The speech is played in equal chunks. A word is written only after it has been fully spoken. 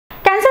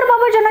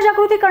कॅन्सरबाबत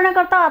जनजागृती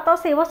करण्याकरता आता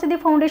सेवासिद्धी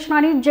फाउंडेशन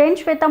आणि जैन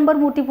श्वेतांबर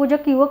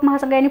मूर्तिपूजक युवक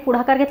महासंघाने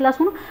पुढाकार घेतला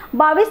असून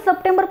 22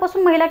 सप्टेंबर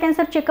पासून महिला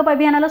कॅन्सर चेकअप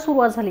अभियानाला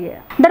सुरुवात झाली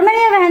आहे। दरम्यान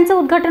या व्हॅनचे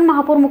उद्घाटन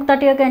महापौर मुक्ता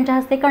टिळक यांच्या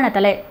हस्ते करण्यात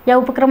आले। या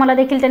उपक्रमाला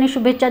देखील त्यांनी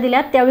शुभेच्छा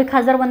दिल्या। त्यावेळी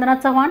खासदार वंदना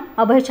चव्हाण,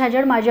 अभय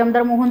छाजेड, माजी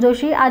आमदार मोहन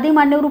जोशी आदी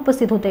मान्यवर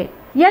उपस्थित होते।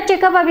 या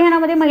चेकअप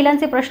अभियानामध्ये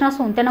महिलांचे प्रश्न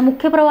असून त्यांना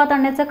मुख्य प्रवाहात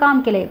आणण्याचे काम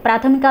केले।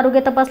 प्राथमिक आरोग्य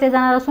तपासले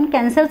जाणार असून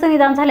कॅन्सरचे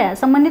निदान झाल्यास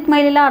संबंधित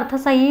महिलेला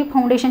अर्थसहाय्य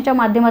फाउंडेशनच्या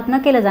माध्यमातून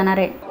केले जाणार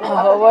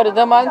आहे।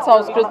 वर्धमान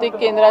सांस्कृतिक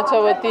केंद्राच्या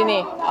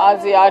वतीने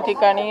आज या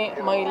ठिकाणी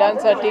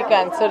महिलांसाठी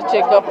कॅन्सर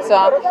चेकअपचा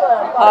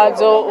हा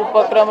जो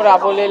उपक्रम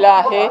राबवलेला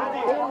आहे,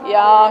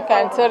 या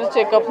कॅन्सर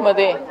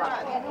चेकअपमध्ये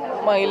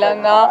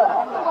महिलांना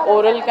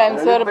oral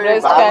cancer,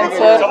 breast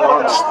cancer,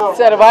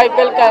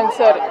 cervical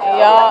cancer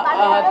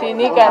या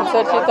तिन्ही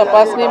कॅन्सरची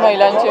तपासणी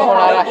महिलांची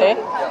होणार आहे।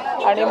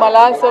 आणि मला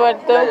असं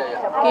वाटतं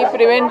कि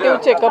प्रिवेंटिव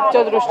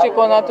चेकअपच्या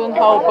दृष्टिकोनातून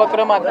हा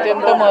उपक्रम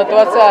अत्यंत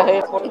महत्त्वाचा है।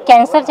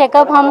 कैंसर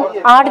चेकअप हम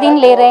 8 दिन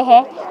ले रहे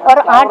हैं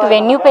और 8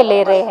 वेन्यू पे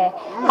ले रहे हैं।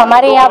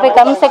 हमारे यहाँ पे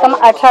कम से कम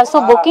 1800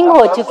 बुकिंग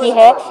हो चुकी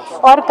है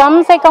और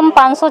कम से कम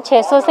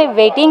 500-600 से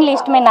वेटिंग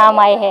लिस्ट में नाम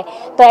आए हैं।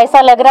 तो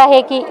ऐसा लग रहा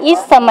है कि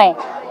इस समय,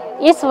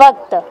 इस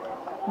वक्त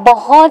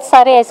बहुत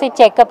सारे ऐसे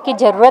चेकअप की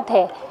ज़रूरत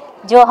है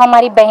जो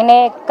हमारी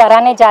बहनें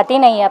कराने जाती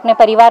नहीं है, अपने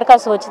परिवार का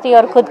सोचती,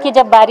 और खुद की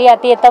जब बारी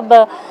आती है तब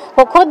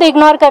वो खुद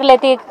इग्नोर कर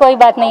लेती है, कोई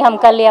बात नहीं हम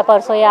कल या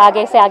परसों, या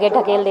आगे से आगे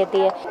ढकेल देती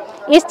है।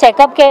 इस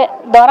चेकअप के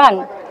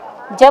दौरान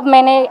जब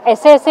मैंने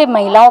ऐसे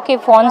महिलाओं के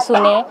फ़ोन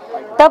सुने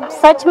तब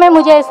सच में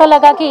मुझे ऐसा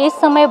लगा कि इस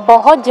समय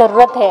बहुत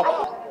ज़रूरत है।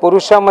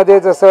 पुरुषांमध्ये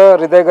जसं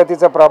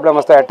हृदयगतीचा प्रॉब्लेम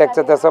असतो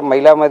अटॅकचं, तसं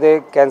महिलांमध्ये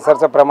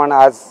कॅन्सरचं प्रमाण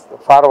आज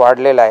फार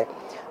वाढलेलं आहे।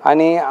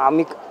 आणि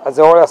आम्ही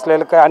जवळ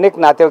असलेले काही अनेक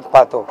नातेवाईक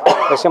पाहतो।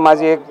 जसे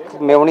माझी एक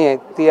मेवणी आहे,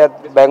 ती आज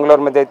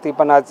बेंगलोरमध्ये, ती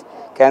पण आज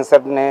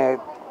कॅन्सरने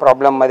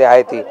प्रॉब्लेममध्ये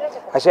आहे। ती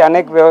असे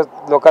अनेक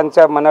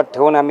लोकांच्या मनात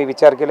ठेवून आम्ही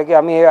विचार केला की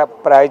आम्ही हे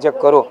प्रायोजक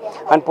करू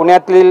आणि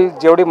पुण्यातील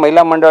जेवढी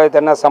महिला मंडळ आहे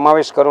त्यांना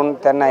समावेश करून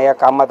त्यांना या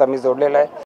कामात आम्ही जोडलेलं आहे।